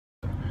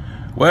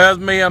Well,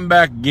 it's me. I'm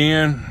back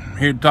again,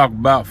 here to talk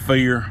about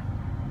fear,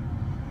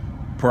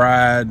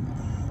 pride,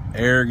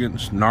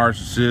 arrogance,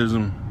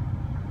 narcissism,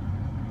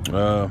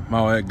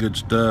 all that good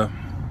stuff.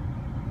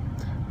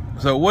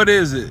 So what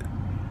is it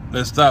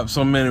that stops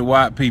so many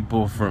white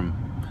people from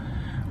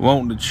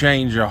wanting to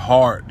change their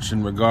hearts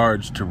in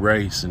regards to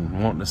race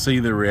and wanting to see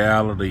the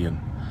reality and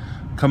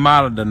come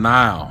out of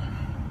denial?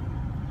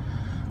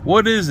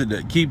 What is it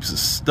that keeps us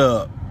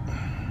stuck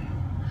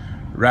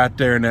right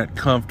there in that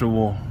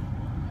comfortable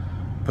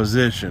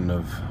position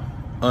of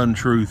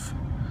untruth?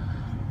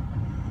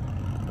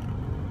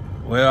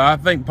 Well, I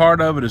think part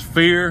of it is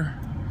fear.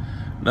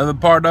 Another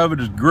part of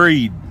it is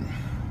greed.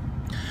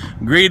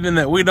 Greed in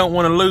that we don't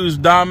want to lose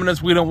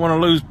dominance. We don't want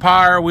to lose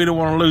power. We don't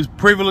want to lose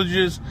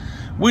privileges.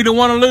 We don't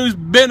want to lose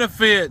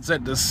benefits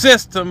that the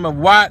system of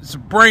white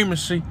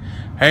supremacy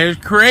has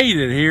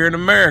created here in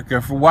America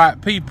for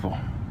white people.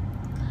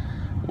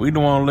 We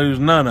don't want to lose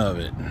none of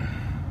it.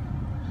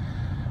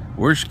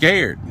 We're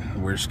scared.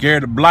 We're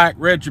scared of black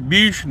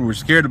retribution. We're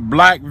scared of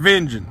black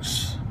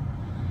vengeance.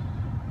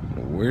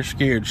 We're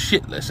scared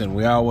shitless, and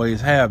we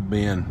always have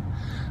been.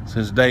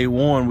 Since day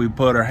one, we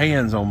put our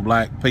hands on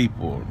black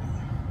people.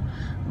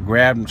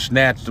 Grabbed them,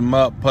 snatched them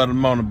up, put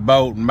them on a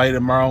boat, and made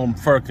them our own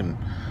fucking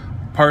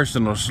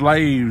personal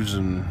slaves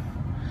and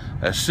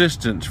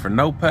assistants for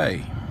no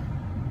pay.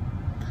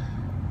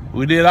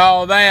 We did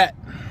all that.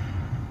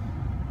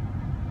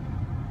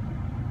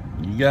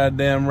 You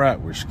goddamn right,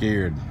 we're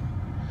scared.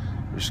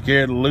 We're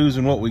scared of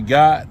losing what we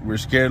got. We're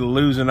scared of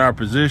losing our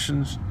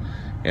positions.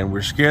 And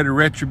we're scared of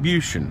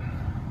retribution.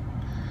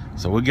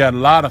 So we got a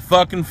lot of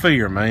fucking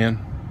fear, man.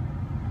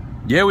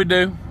 Yeah, we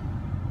do.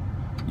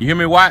 You hear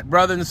me, white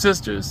brothers and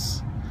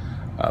sisters?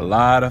 A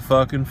lot of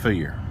fucking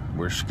fear.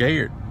 We're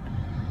scared.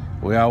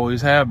 We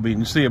always have been.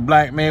 You see a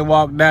black man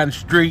walk down the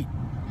street,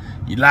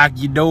 you lock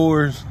your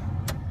doors,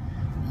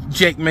 you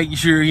check, making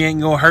sure he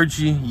ain't gonna hurt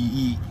you,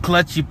 you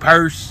clutch your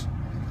purse.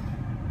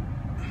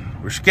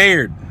 We're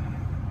scared.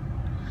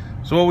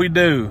 So what we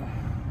do?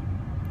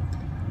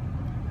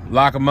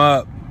 Lock them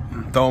up,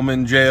 throw them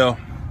in jail.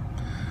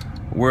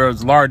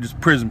 World's largest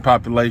prison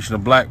population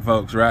of black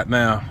folks right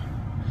now.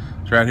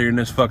 It's right here in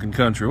this fucking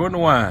country. Wonder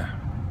why?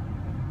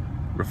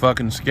 We're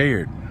fucking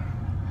scared.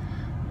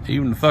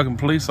 Even the fucking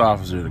police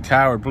officers, the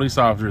coward police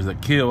officers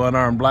that kill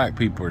unarmed black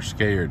people are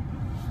scared.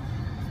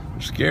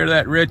 We're scared of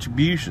that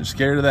retribution,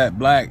 scared of that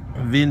black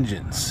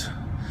vengeance.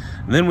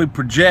 And then we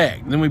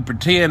project, then we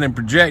pretend and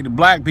project that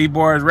black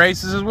people are as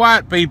racist as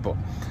white people.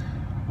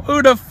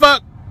 Who the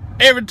fuck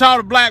ever taught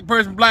a black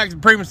person black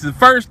supremacy? The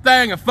first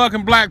thing a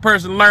fucking black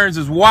person learns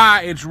is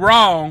why it's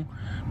wrong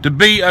to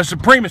be a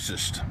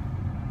supremacist.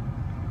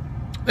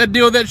 They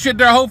deal with that shit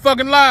their whole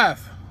fucking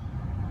life.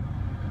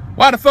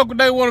 Why the fuck would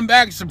they want to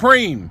act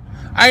supreme?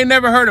 I ain't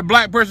never heard a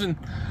black person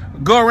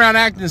go around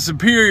acting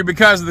superior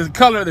because of the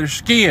color of their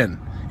skin.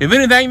 If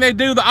anything, they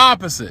do the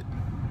opposite.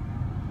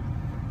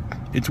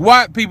 It's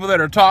white people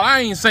that are taught. I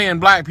ain't saying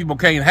black people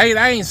can't hate.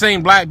 I ain't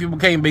saying black people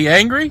can't be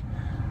angry.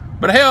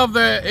 But hell,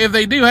 if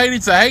they do hate,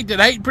 it's a hate that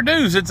hate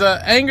produced. It's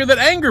a anger that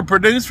anger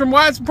produced from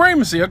white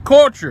supremacy, a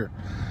culture,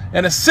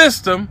 and a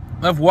system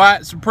of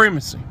white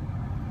supremacy.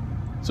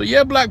 So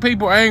yeah, black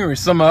people are angry.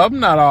 Some of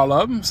them, not all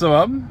of them, some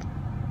of them.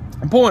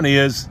 The point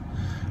is,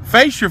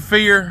 face your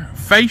fear,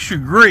 face your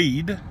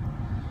greed,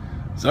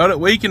 so that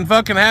we can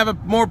fucking have a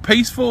more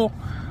peaceful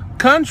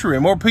country,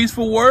 a more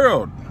peaceful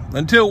world.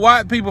 Until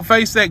white people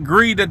face that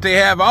greed that they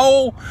have.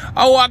 Oh,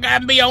 I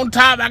gotta be on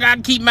top. I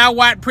gotta keep my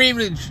white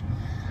privilege.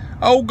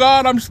 Oh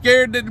God, I'm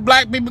scared that the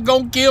black people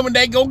gonna kill me.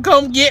 They gonna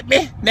come get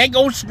me. They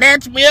gonna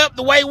snatch me up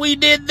the way we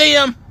did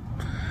them.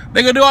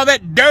 They gonna do all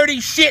that dirty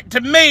shit to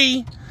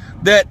me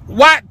that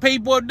white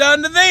people have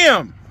done to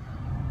them.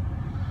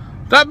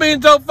 Stop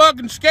being so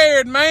fucking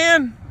scared,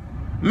 man.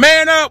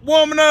 Man up,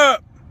 woman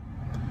up.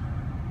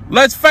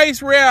 Let's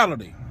face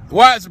reality.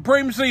 White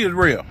supremacy is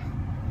real.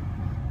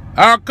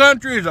 Our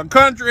country is a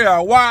country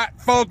of white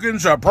fucking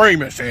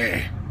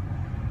supremacy.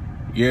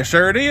 Yes,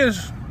 sir, it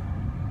is.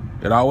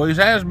 It always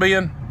has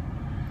been.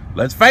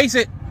 Let's face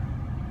it.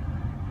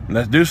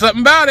 Let's do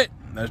something about it.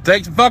 Let's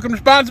take some fucking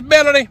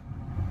responsibility.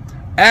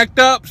 Act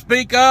up,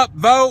 speak up,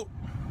 vote.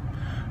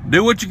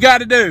 Do what you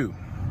gotta do.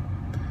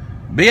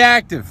 Be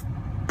active.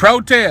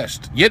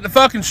 Protest. Get in the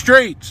fucking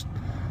streets.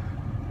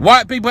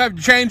 White people have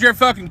to change their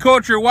fucking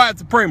culture of white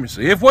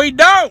supremacy. If we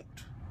don't,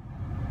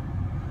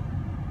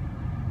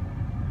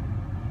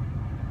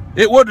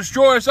 it will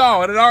destroy us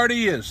all, and it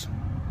already is.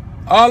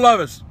 All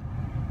of us.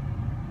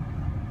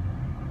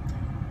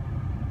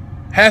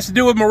 Has to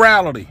do with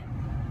morality.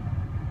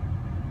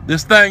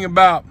 This thing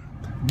about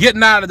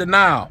getting out of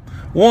denial.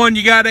 One,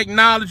 you got to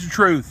acknowledge the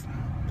truth.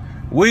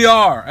 We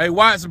are a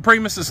white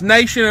supremacist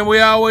nation, and we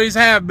always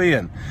have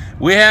been.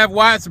 We have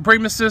white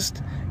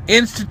supremacist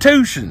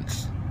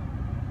institutions,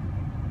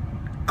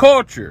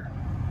 culture,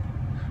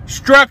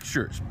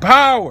 structures,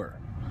 power,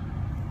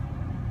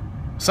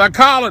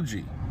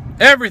 psychology,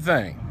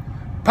 everything,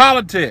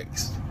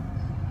 politics.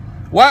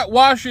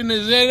 Whitewashing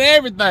is in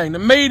everything. The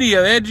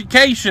media, the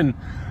education,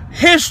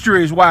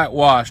 History is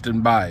whitewashed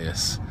and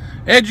biased.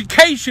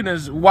 Education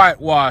is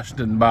whitewashed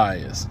and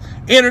biased.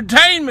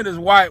 Entertainment is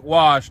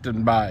whitewashed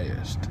and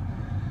biased.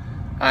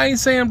 I ain't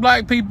saying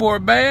black people are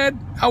bad.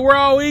 We're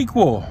all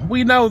equal.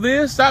 We know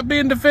this. Stop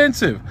being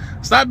defensive.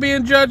 Stop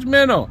being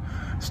judgmental.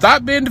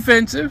 Stop being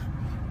defensive.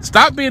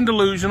 Stop being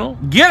delusional.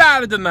 Get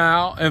out of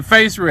denial and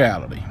face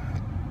reality.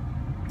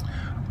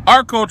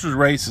 Our culture's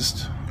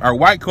racist. Our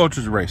white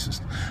culture's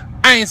racist.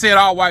 I ain't saying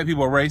all white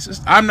people are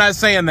racist. I'm not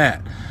saying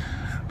that.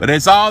 But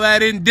it's all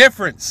that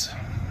indifference.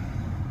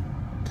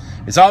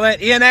 It's all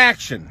that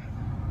inaction.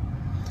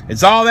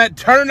 It's all that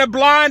turning a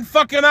blind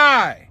fucking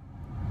eye.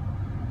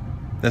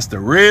 That's the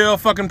real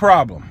fucking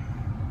problem.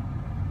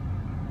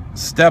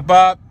 Step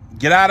up.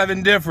 Get out of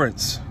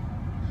indifference.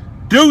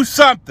 Do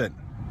something.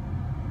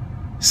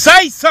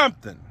 Say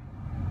something.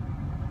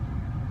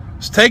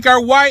 Let's take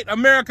our white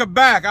America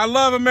back. I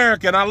love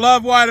America and I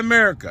love white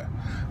America.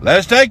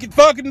 Let's take it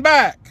fucking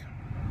back.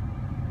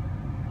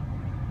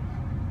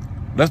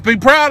 Let's be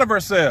proud of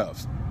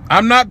ourselves.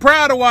 I'm not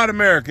proud of white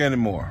America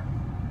anymore.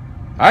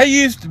 I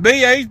used to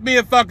be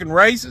a fucking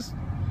racist.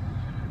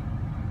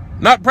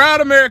 Not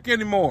proud of America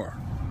anymore.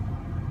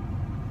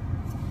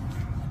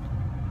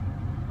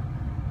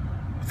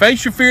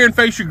 Face your fear and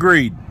face your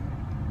greed.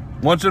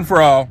 Once and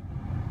for all.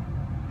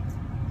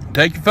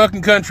 Take your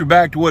fucking country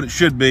back to what it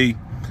should be,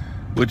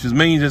 which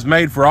means it's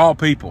made for all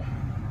people.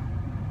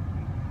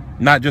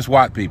 Not just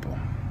white people.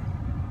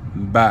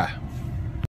 Bye.